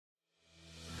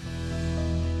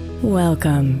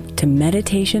Welcome to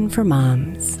Meditation for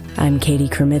Moms. I'm Katie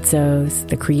Kremitzos,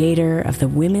 the creator of the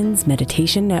Women's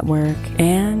Meditation Network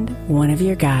and one of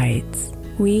your guides.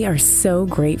 We are so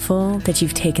grateful that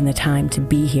you've taken the time to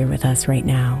be here with us right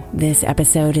now. This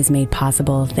episode is made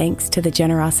possible thanks to the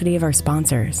generosity of our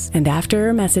sponsors. And after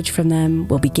a message from them,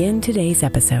 we'll begin today's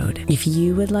episode. If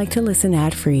you would like to listen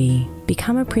ad-free,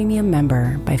 become a premium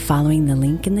member by following the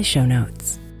link in the show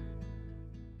notes.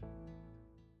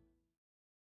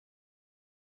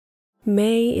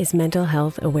 May is Mental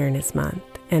Health Awareness Month,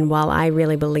 and while I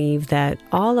really believe that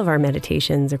all of our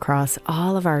meditations across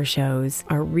all of our shows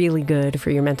are really good for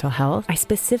your mental health, I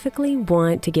specifically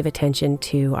want to give attention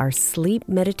to our Sleep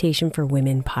Meditation for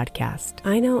Women podcast.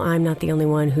 I know I'm not the only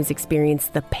one who's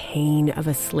experienced the pain of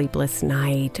a sleepless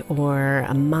night or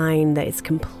a mind that is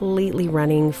completely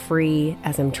running free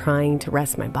as I'm trying to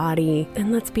rest my body.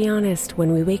 And let's be honest,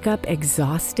 when we wake up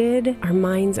exhausted, our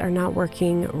minds are not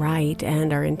working right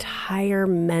and our entire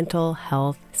mental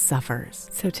health suffers.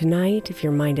 So tonight, if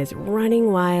your mind is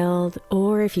running wild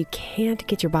or if you can't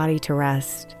get your body to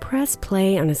rest, press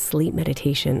play on a sleep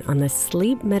meditation on the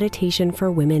Sleep Meditation for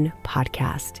Women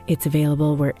podcast. It's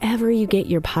available wherever you get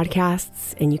your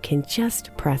podcasts, and you can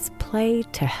just press play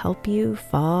to help you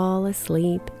fall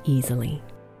asleep easily.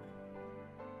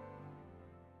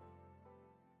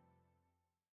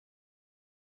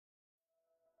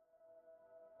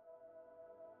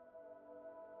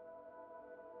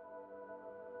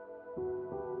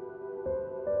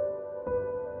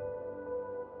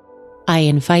 I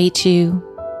invite you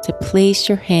to place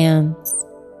your hands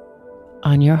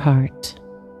on your heart.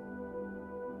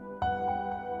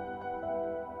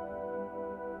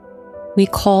 We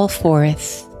call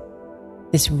forth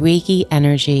this Reiki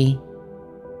energy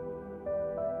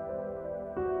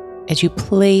as you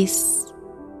place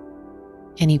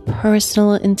any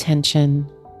personal intention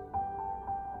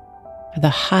for the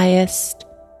highest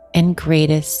and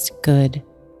greatest good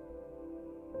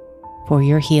for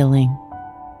your healing.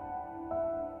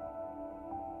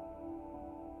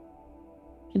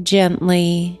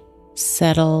 Gently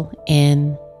settle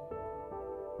in.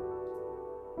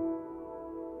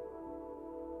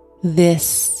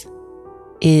 This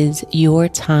is your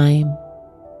time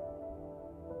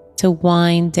to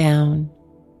wind down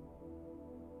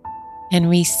and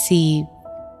receive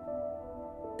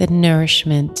the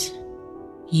nourishment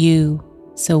you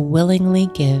so willingly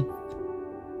give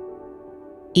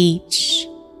each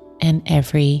and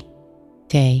every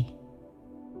day.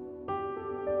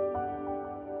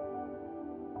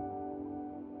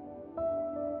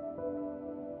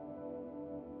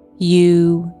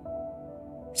 You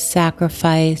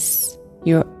sacrifice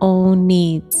your own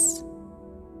needs.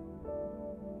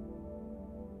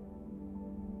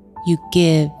 You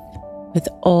give with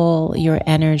all your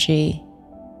energy.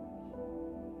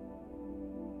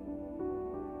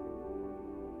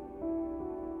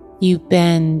 You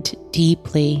bend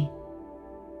deeply.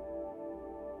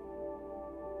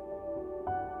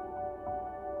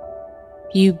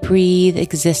 You breathe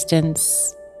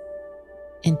existence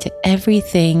into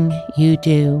everything you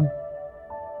do.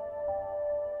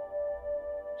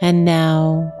 And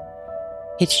now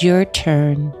it's your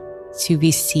turn to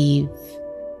receive.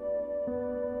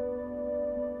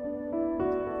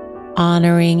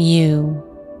 Honoring you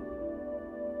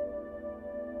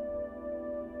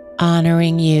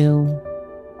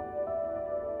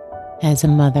as a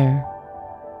mother.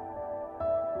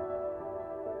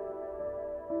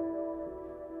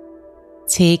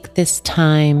 Take this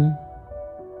time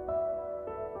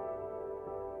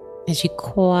as you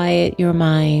quiet your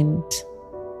mind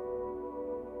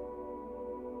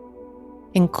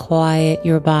and quiet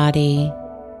your body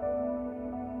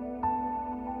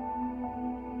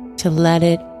to let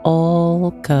it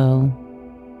all go.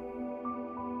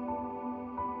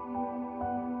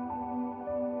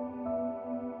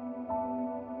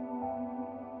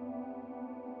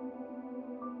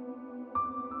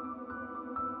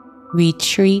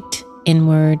 Retreat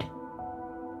inward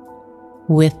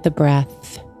with the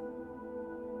breath.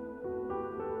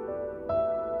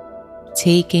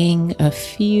 Taking a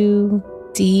few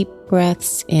deep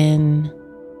breaths in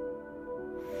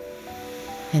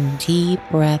and deep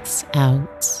breaths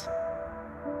out.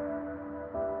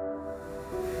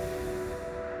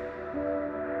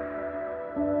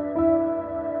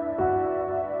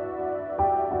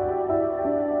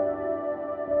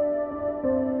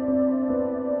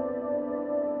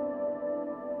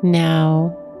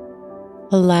 Now,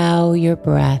 allow your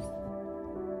breath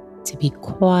to be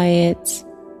quiet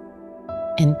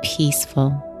and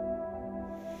peaceful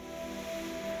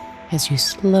as you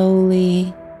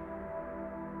slowly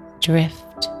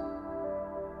drift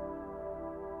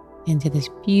into this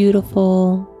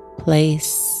beautiful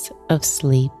place of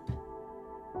sleep.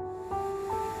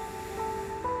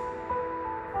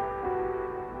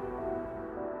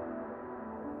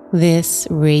 This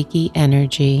Reiki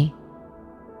energy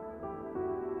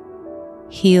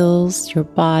heals your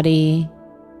body,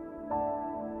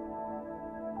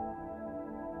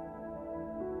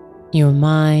 your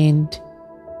mind,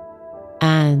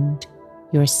 and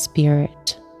your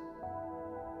spirit.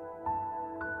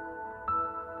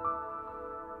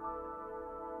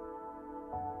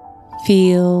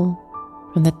 Feel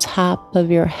from the top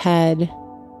of your head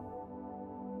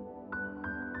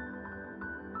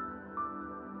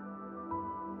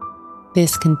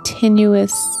this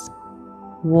continuous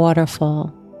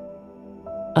waterfall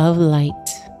of light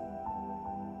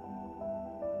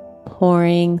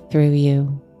pouring through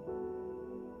you,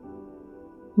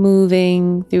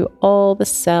 moving through all the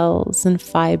cells and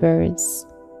fibers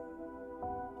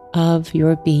of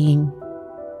your being.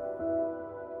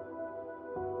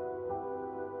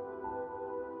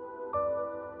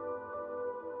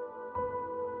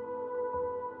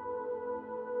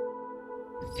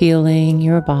 Feeling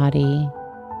your body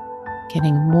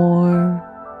getting more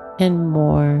and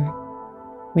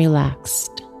more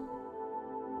relaxed.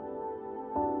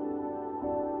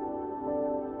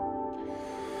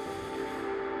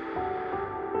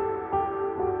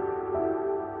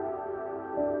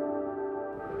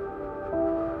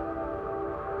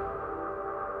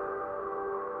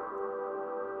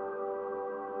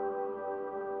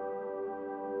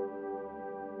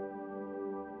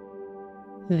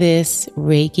 This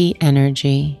Reiki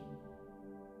energy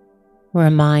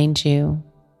reminds you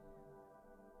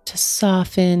to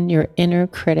soften your inner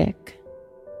critic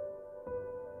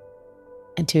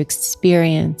and to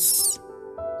experience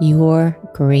your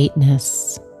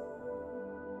greatness.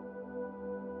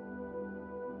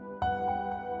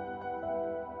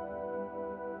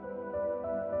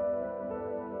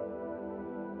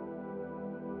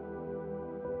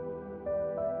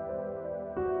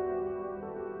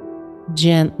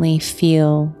 Gently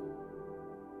feel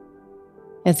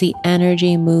as the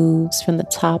energy moves from the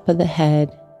top of the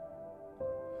head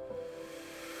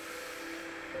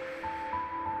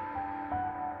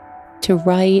to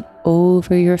right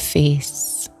over your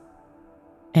face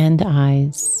and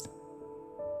eyes.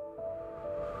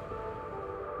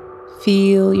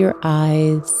 Feel your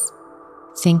eyes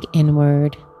sink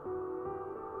inward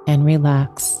and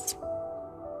relax.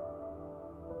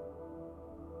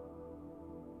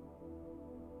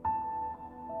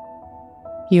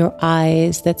 Your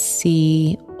eyes that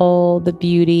see all the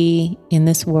beauty in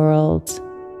this world,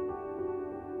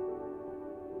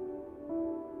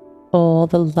 all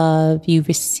the love you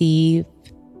receive,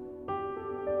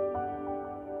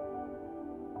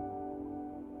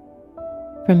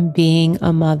 from being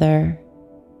a mother,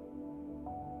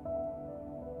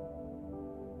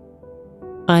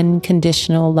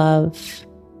 unconditional love,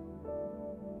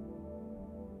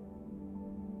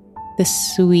 the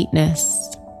sweetness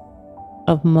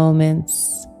of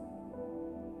moments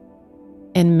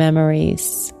and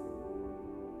memories.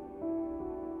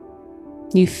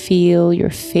 You feel your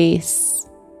face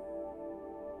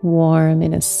warm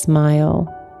in a smile.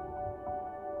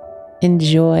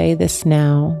 Enjoy this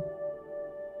now.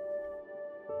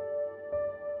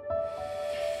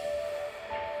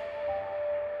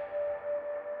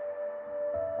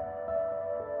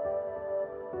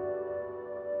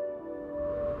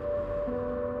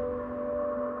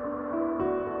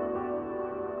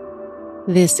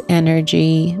 This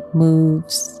energy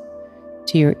moves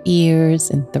to your ears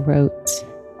and throat.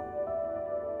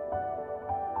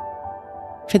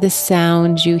 For the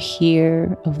sound you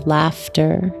hear of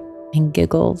laughter and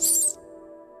giggles,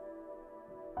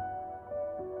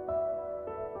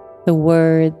 the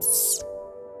words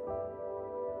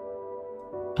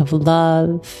of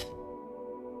love,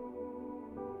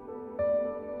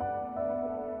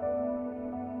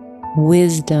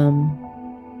 wisdom,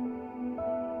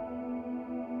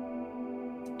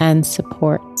 and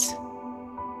support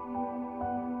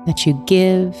that you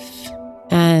give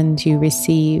and you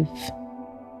receive.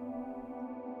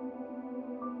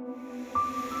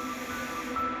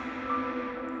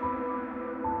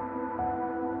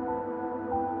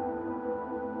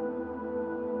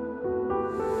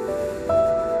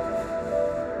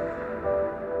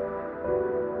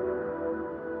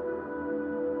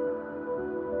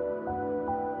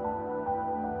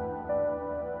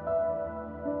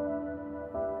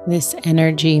 This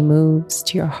energy moves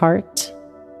to your heart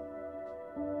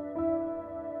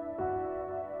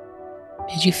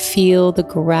as you feel the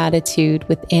gratitude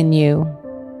within you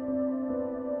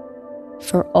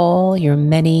for all your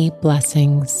many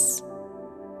blessings.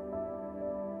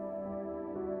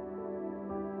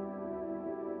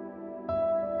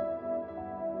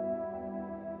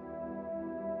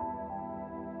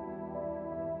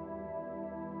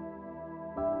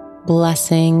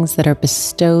 blessings that are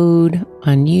bestowed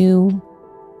on you,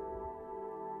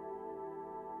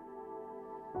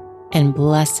 and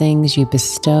blessings you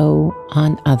bestow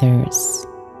on others.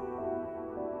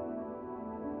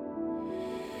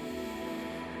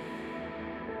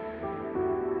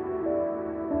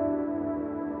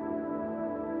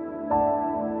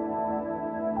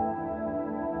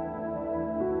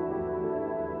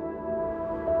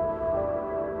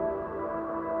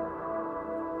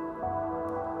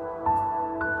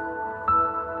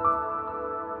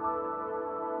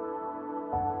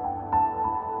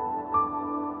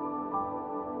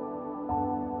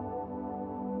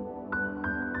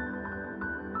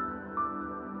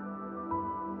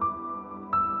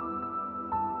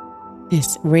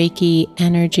 This Reiki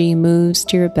energy moves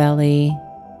to your belly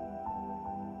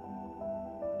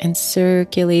and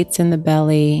circulates in the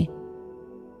belly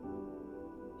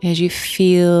as you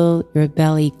feel your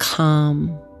belly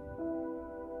calm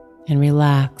and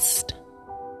relaxed.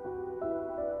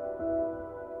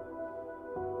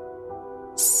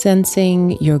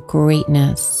 Sensing your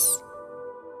greatness,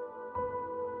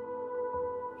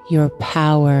 your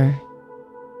power,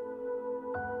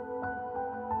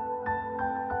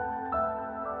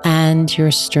 and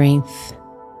your strength.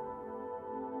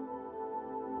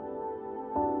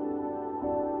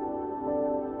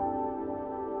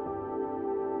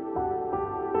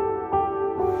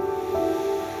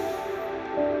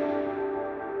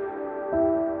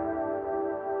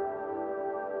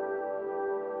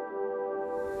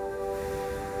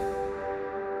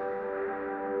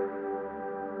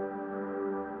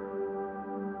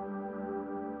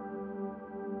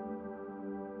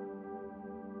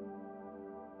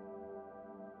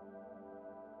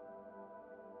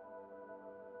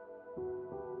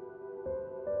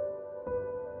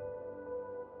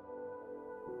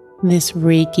 This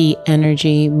Reiki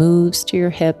energy moves to your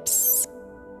hips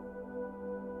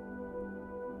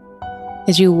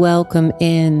as you welcome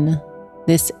in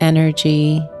this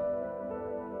energy.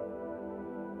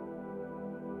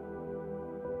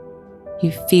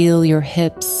 You feel your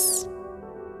hips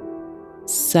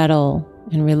settle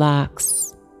and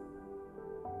relax.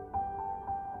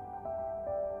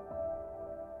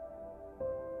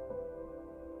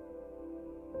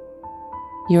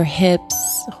 Your hips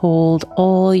hold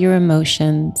all your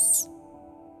emotions.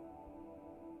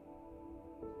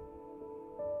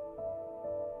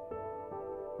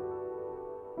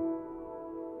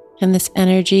 And this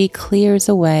energy clears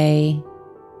away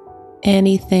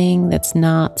anything that's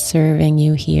not serving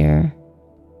you here.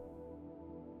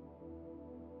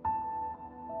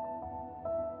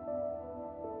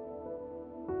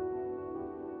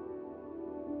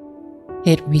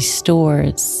 It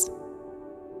restores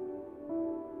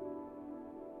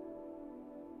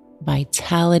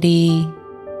vitality,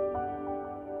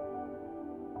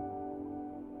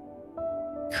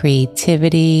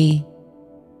 creativity,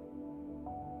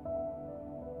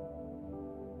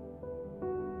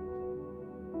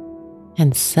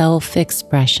 and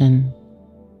self-expression.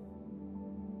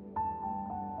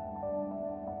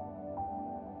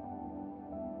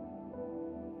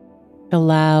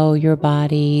 Allow your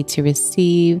body to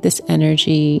receive this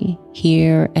energy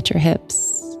here at your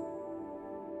hips.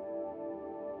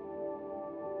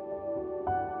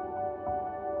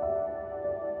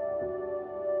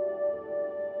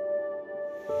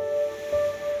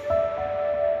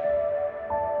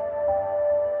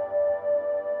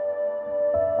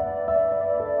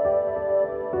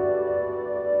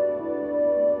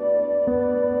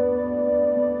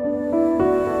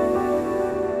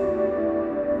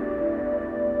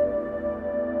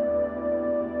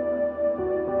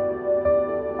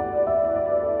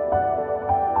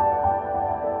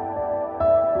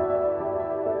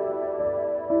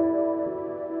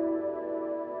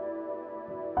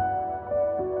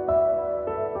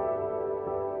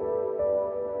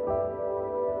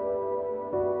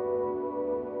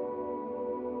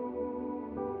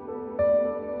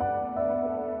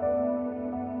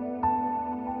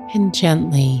 And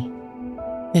gently,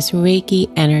 this Reiki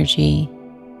energy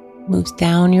moves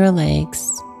down your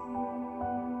legs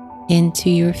into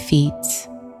your feet.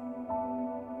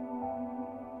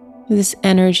 This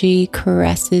energy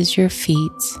caresses your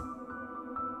feet.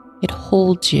 It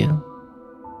holds you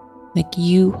like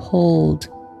you hold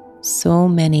so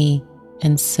many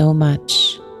and so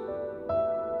much.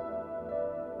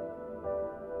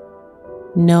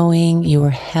 Knowing you are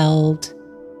held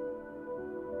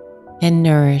and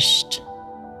nourished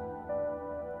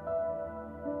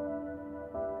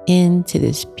into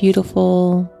this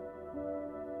beautiful,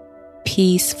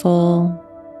 peaceful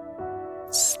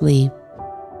sleep.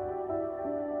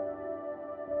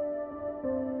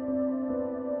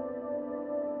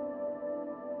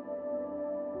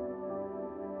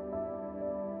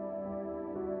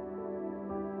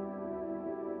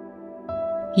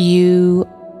 You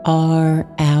are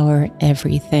our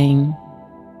everything.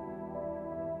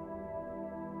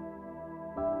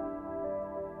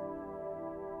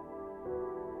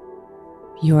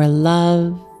 Your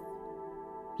love,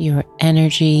 your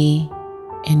energy,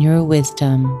 and your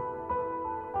wisdom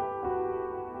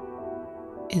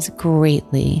is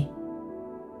greatly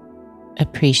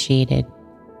appreciated.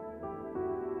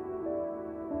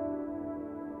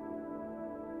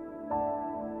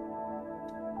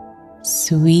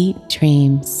 Sweet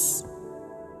dreams.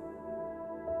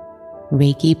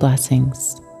 Reiki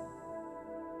blessings.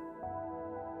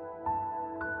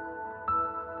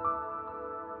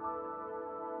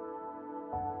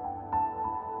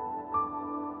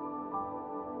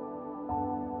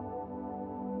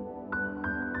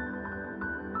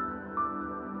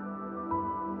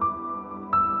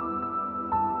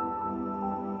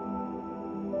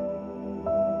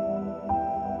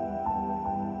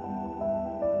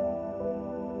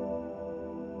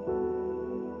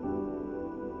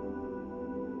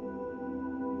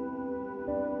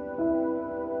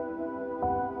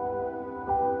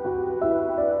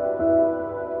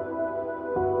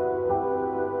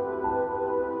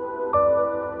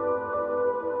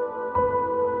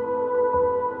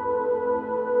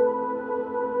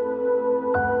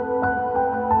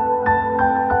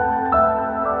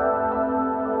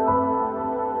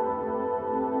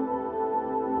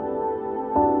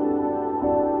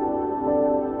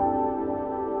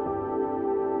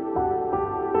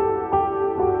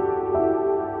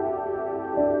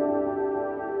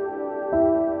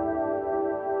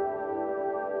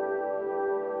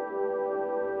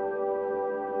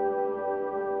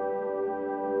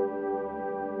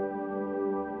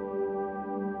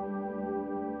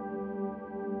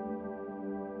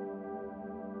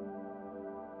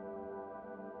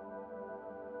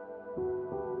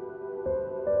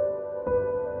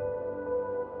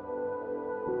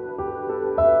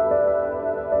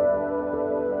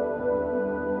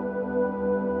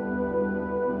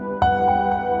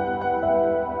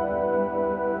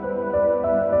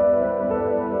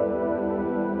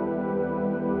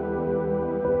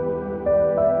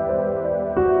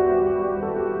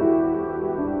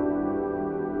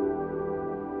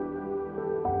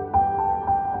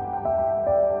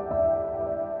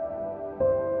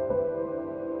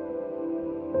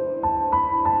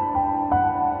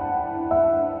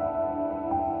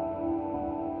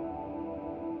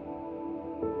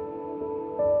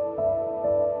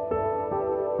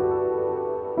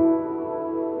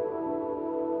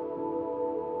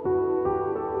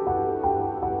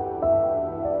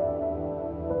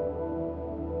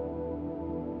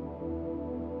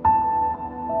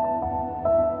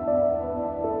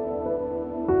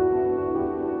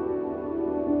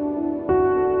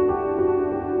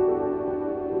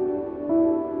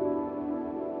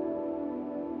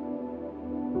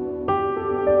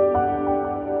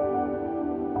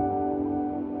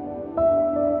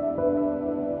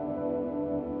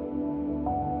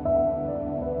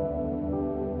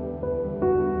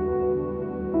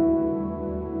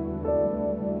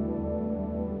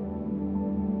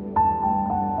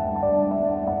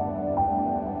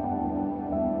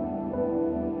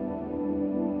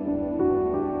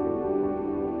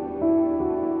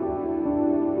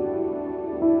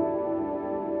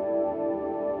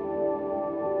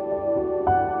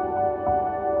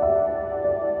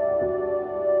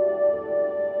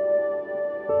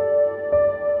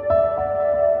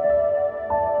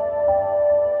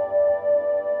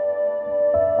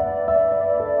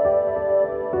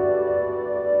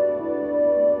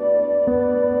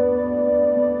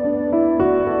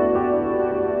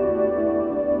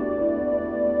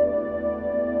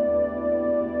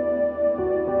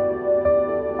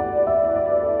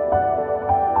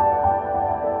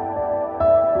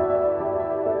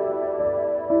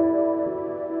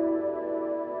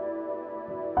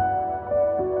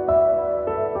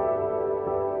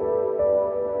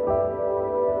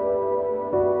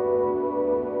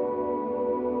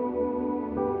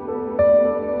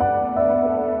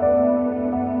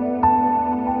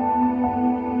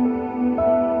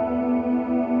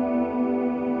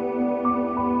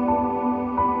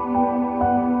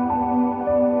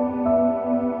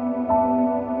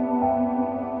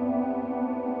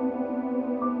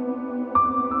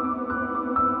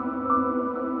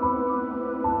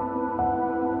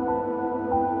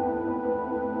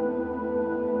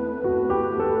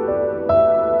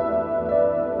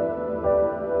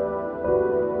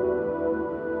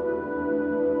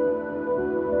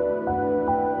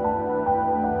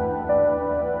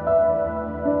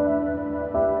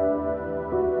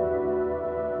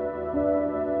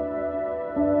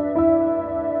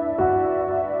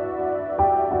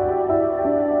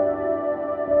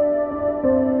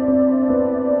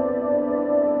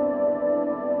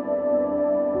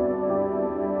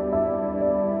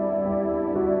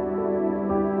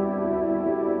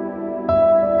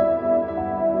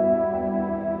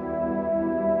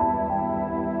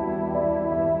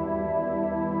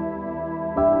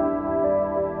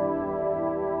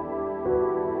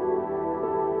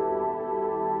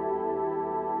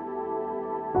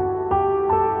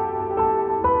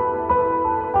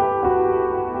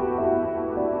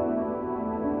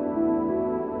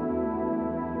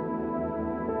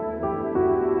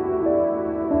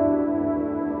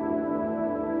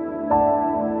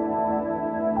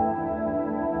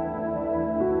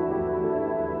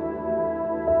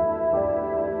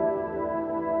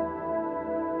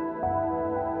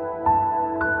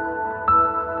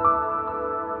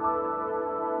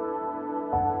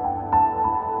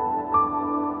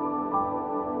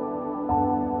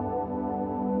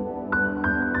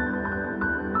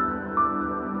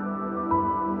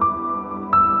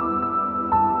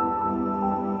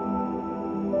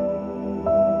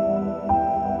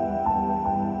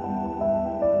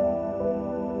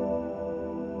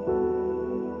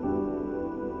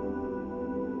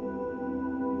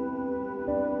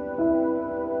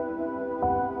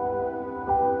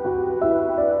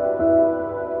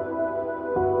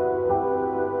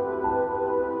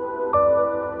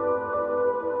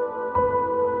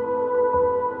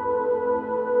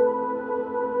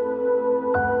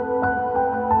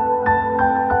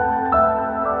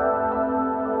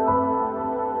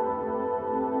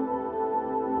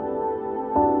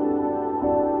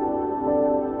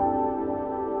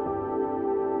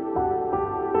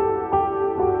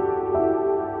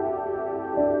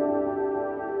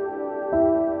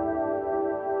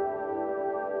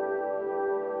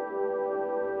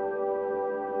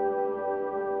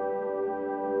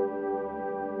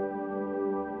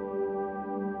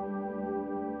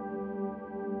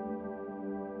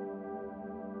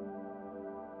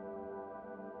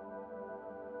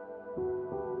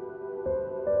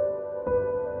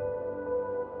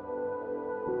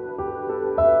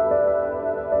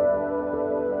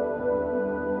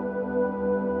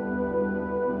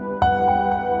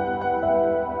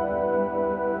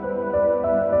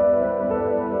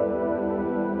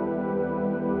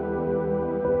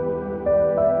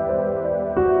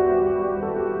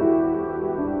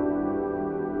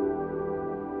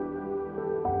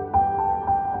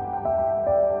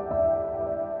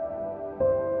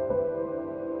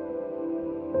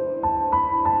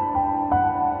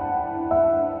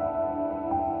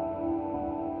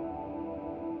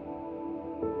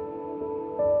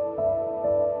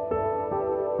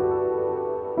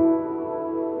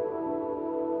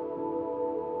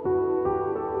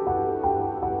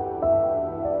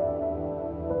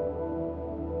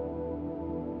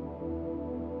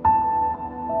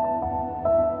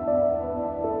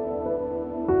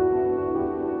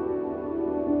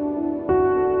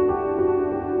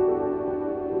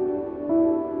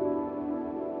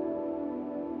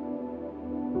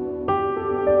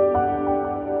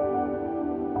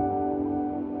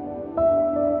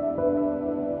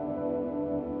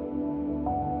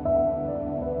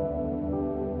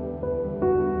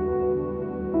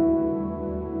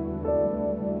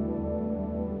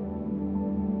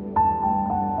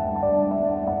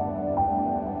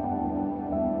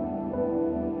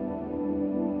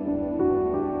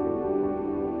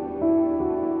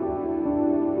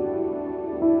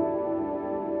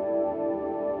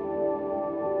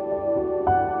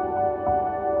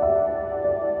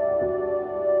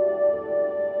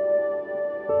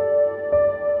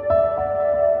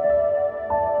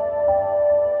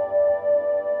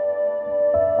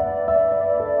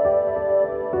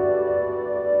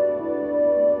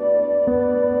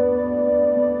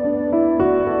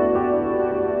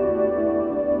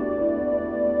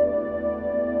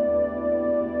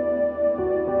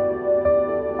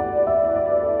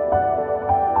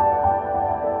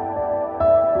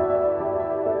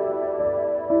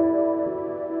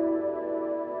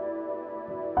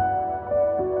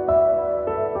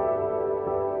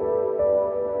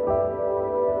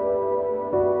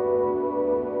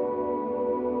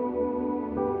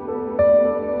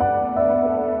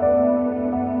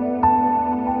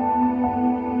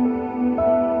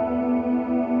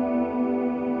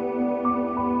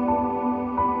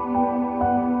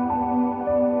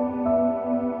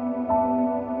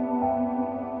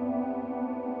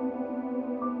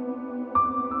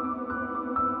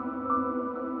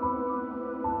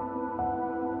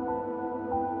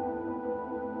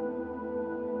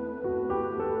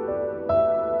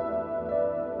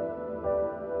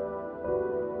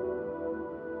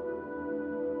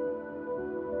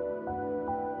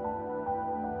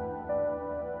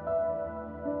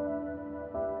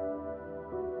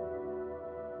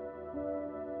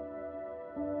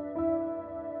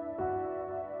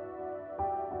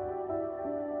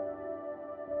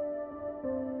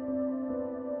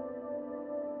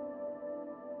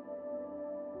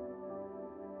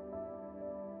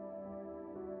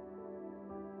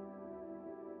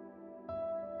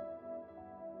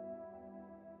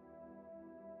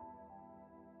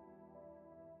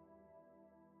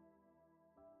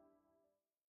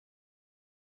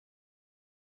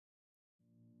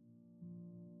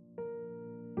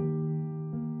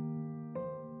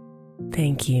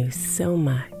 Thank you so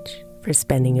much for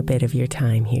spending a bit of your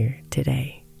time here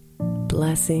today.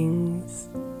 Blessings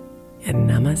and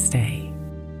namaste.